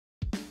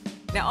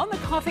Now, on the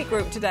coffee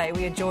group today,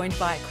 we are joined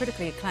by a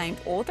critically acclaimed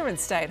author and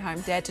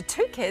stay-at-home dad to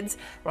 2 kids,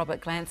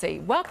 Robert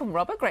Glancy. Welcome,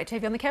 Robert. Great to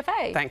have you on the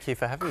cafe. Thank you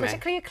for having me.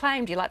 Critically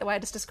acclaimed. Do you like the way I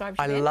just described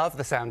you? I love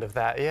the sound of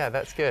that. Yeah,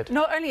 that's good.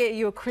 Not only are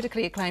you a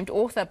critically acclaimed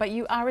author, but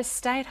you are a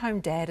stay-at-home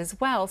dad as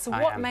well. So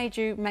what made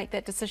you make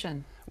that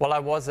decision? Well, I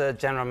was a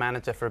general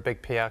manager for a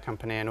big PR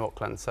company in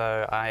Auckland,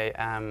 so I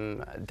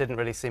didn't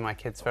really see my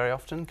kids very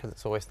often because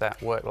it's always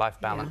that work-life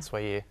balance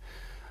where you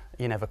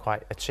never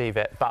quite achieve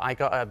it. But I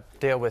got a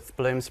deal with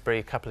Bloomsbury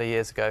a couple of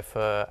years ago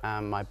for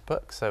my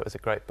book, so it was a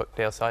great book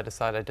deal. So I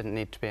decided I didn't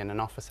need to be in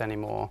an office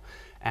anymore,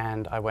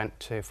 and I went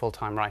to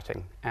full-time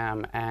writing.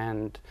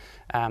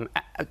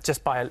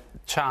 Just by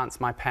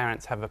chance, my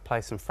parents have a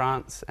place in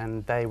France,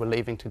 and they were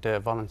leaving to do a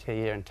volunteer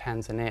year in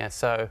Tanzania.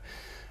 So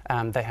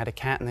they had a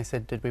cat, and they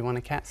said, did we want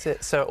a cat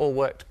sit? So it all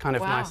worked kind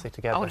of nicely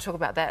together. I want to talk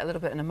about that a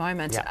little bit in a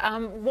moment. Yeah.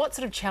 What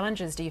sort of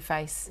challenges do you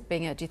face do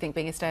you think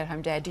being a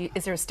stay-at-home dad?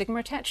 Is there a stigma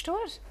attached to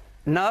it?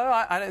 No,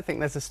 I don't think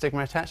there's a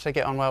stigma attached. I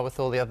get on well with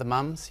all the other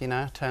mums, you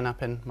know, turn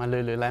up in my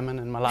Lululemon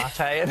and my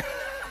latte and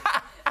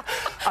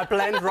I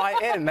blend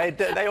right in.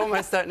 They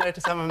almost don't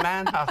notice I'm a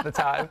man half the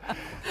time.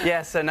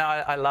 Yeah, so no,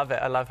 I love it.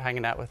 I love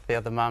hanging out with the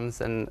other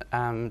mums, and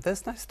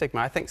there's no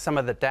stigma. I think some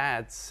of the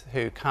dads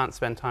who can't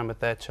spend time with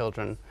their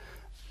children,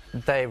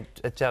 they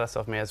are jealous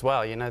of me as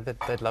well, you know,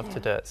 they'd love to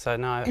do it. So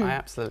no, I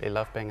absolutely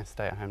love being a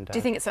stay-at-home dad. Do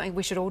you think it's something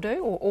we should all do,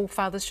 or all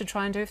fathers should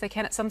try and do if they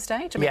can at some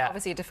stage? I mean,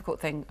 obviously a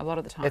difficult thing a lot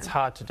of the time. It's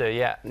hard to do,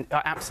 yeah,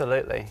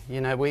 absolutely. You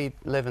know, we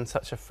live in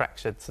such a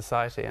fractured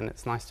society, and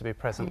it's nice to be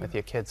present with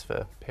your kids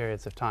for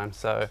periods of time.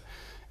 So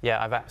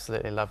yeah, I've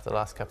absolutely loved the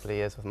last couple of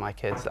years with my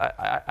kids.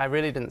 I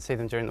really didn't see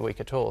them during the week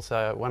at all,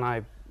 so when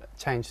I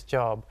changed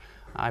job,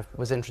 I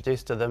was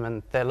introduced to them,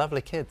 and they're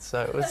lovely kids,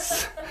 so it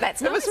was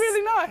it was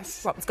really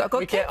nice. Rob's got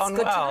good kids. Good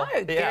to know.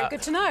 Very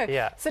good to know.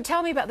 Yeah. So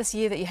tell me about this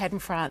year that you had in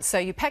France. So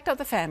you packed up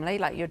the family,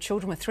 like your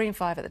children were 3 and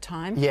 5 at the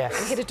time. Yes.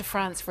 You headed to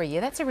France for a year.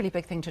 That's a really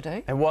big thing to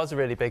do. It was a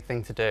really big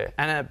thing to do,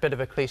 and a bit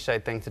of a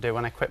cliched thing to do.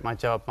 When I quit my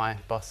job, my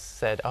boss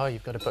said, "Oh,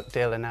 you've got a book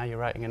deal, and now you're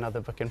writing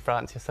another book in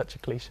France. You're such a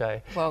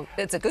cliche." Well,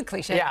 it's a good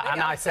cliche. Yeah, and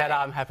I said,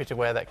 I'm happy to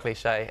wear that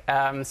cliche.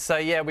 So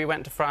yeah, we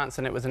went to France,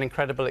 and it was an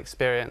incredible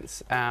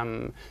experience.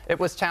 It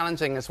was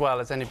challenging as well,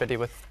 as anybody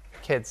with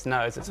kids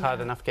knows. It's hard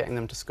enough getting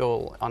them to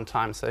school on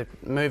time, so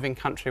moving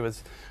country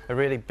was a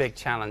really big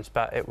challenge,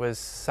 but it was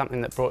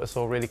something that brought us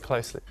all really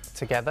closely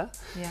together.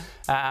 Yeah.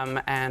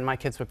 And my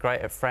kids were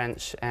great at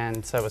French,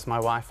 and so was my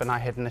wife, and I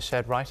hid in the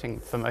shed writing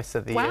for most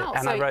of the year,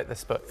 and I wrote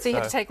this book. So you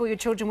had to take all your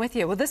children with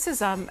you. Well, this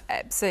is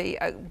absolutely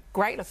a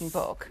great looking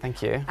book.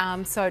 Thank you.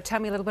 So tell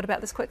me a little bit about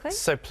this quickly.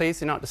 So Please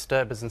Do Not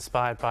Disturb is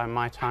inspired by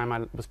my time.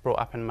 I was brought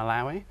up in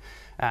Malawi.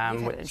 You've had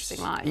an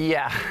interesting life.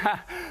 Yeah.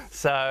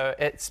 So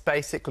it's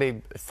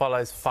basically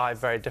follows 5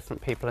 very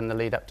different people in the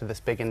lead up to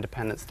this big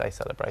Independence Day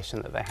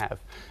celebration that they have.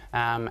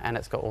 And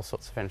it's got all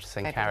sorts of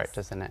interesting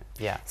characters in it.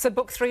 Yeah. So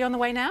book 3 on the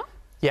way now?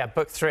 Yeah,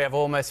 book 3 I've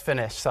almost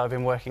finished, so I've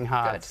been working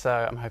hard. Good.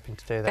 So I'm hoping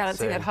to do that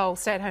Balancing soon. that whole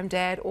stay-at-home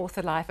dad,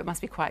 author life, it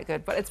must be quite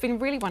good. But it's been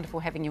really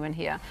wonderful having you in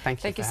here.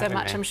 Thank you so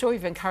much. Me. I'm sure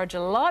you've encouraged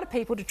a lot of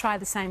people to try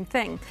the same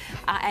thing.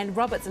 And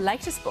Robert's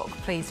latest book,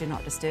 Please Do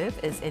Not Disturb,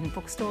 is in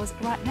bookstores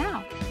right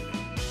now.